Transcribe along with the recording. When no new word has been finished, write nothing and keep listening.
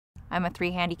I'm a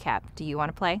 3 handicap. Do you want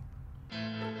to play?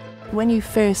 When you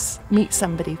first meet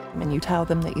somebody and you tell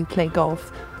them that you play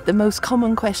golf, the most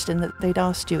common question that they'd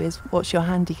ask you is, what's your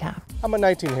handicap? I'm a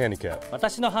 19 handicap.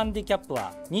 私のハンディキャップ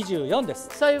は24です。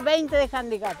Soy 20 de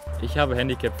handicap. Ich habe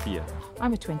Handicap 4.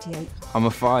 I'm a 28. I'm a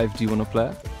 5. Do you want to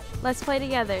play? Let's play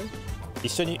together.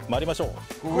 一緒に回りましょ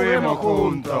う。Juguemos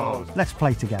juntos. Let's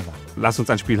play together. Lass uns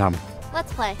ein Spiel haben.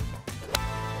 Let's play.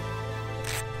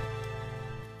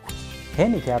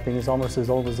 Handicapping is almost as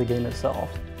old as the game itself.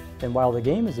 And while the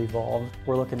game has evolved,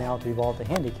 we're looking now to evolve the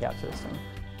handicap system,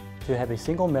 to have a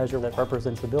single measure that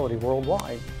represents ability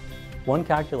worldwide, one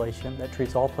calculation that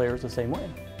treats all players the same way.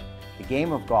 The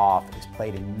game of golf is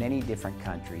played in many different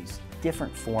countries,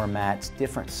 different formats,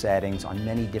 different settings on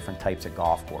many different types of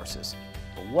golf courses.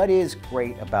 But what is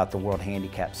great about the World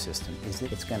Handicap System is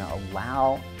that it's going to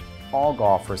allow all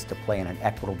golfers to play on an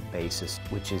equitable basis,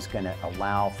 which is going to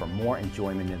allow for more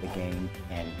enjoyment of the game,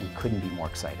 and we couldn't be more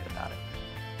excited about it.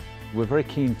 We're very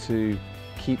keen to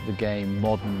keep the game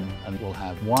modern, and we'll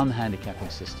have one handicapping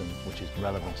system which is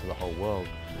relevant to the whole world,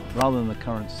 rather than the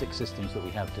current 6 systems that we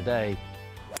have today.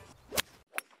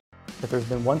 If there's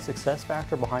been one success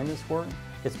factor behind this work,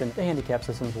 it's been the handicap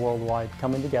systems worldwide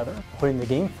coming together, putting the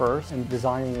game first and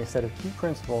designing a set of key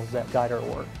principles that guide our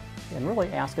work, and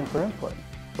really asking for input.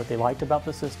 What they liked about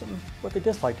the system, what they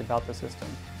disliked about the system,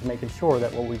 and making sure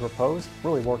that what we propose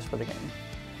really works for the game.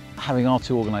 Having our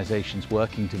 2 organizations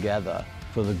working together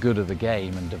for the good of the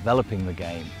game and developing the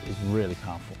game is really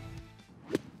powerful.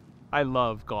 I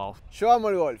love golf. Yo amo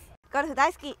el golf. Golf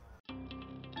大好き.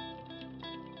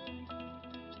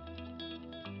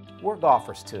 We're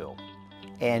golfers too.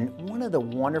 And one of the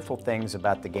wonderful things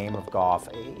about the game of golf,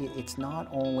 it's not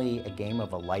only a game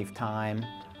of a lifetime,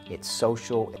 it's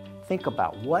social. Think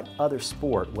about what other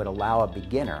sport would allow a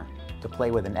beginner to play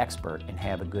with an expert and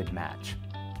have a good match.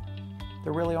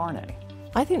 There really aren't any.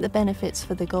 I think the benefits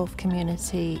for the golf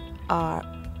community are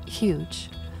huge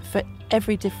for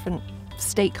every different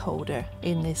stakeholder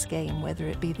in this game, whether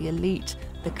it be the elite,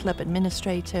 the club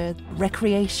administrator,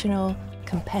 recreational,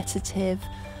 competitive,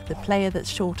 the player that's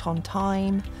short on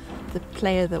time, the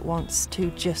player that wants to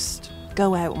just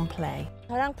go out and play.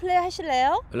 저랑 플레이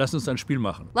하실래요? Lass uns ein Spiel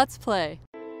machen. Let's play.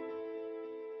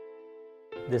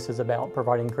 This is about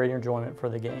providing great enjoyment for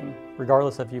the game.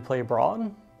 Regardless if you play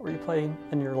abroad or you play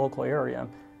in your local area,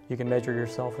 you can measure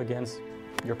yourself against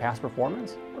your past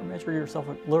performance or measure yourself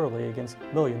literally against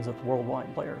millions of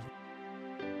worldwide players.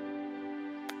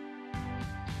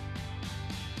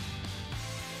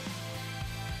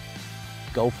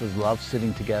 Golfers love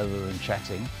sitting together and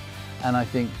chatting, and I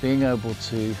think being able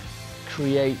to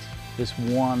create this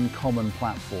one common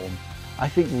platform, I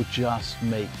think will just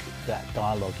make that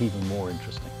dialogue even more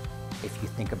interesting. If you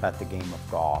think about the game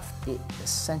of golf, it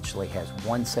essentially has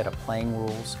one set of playing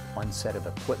rules, one set of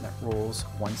equipment rules,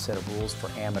 one set of rules for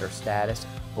amateur status.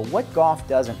 But what golf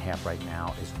doesn't have right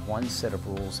now is one set of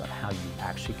rules on how you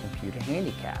actually compute a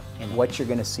handicap. And what you're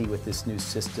going to see with this new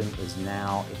system is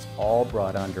now it's all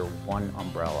brought under one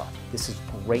umbrella. This is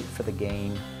great for the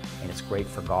game, and it's great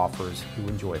for golfers who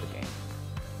enjoy the game.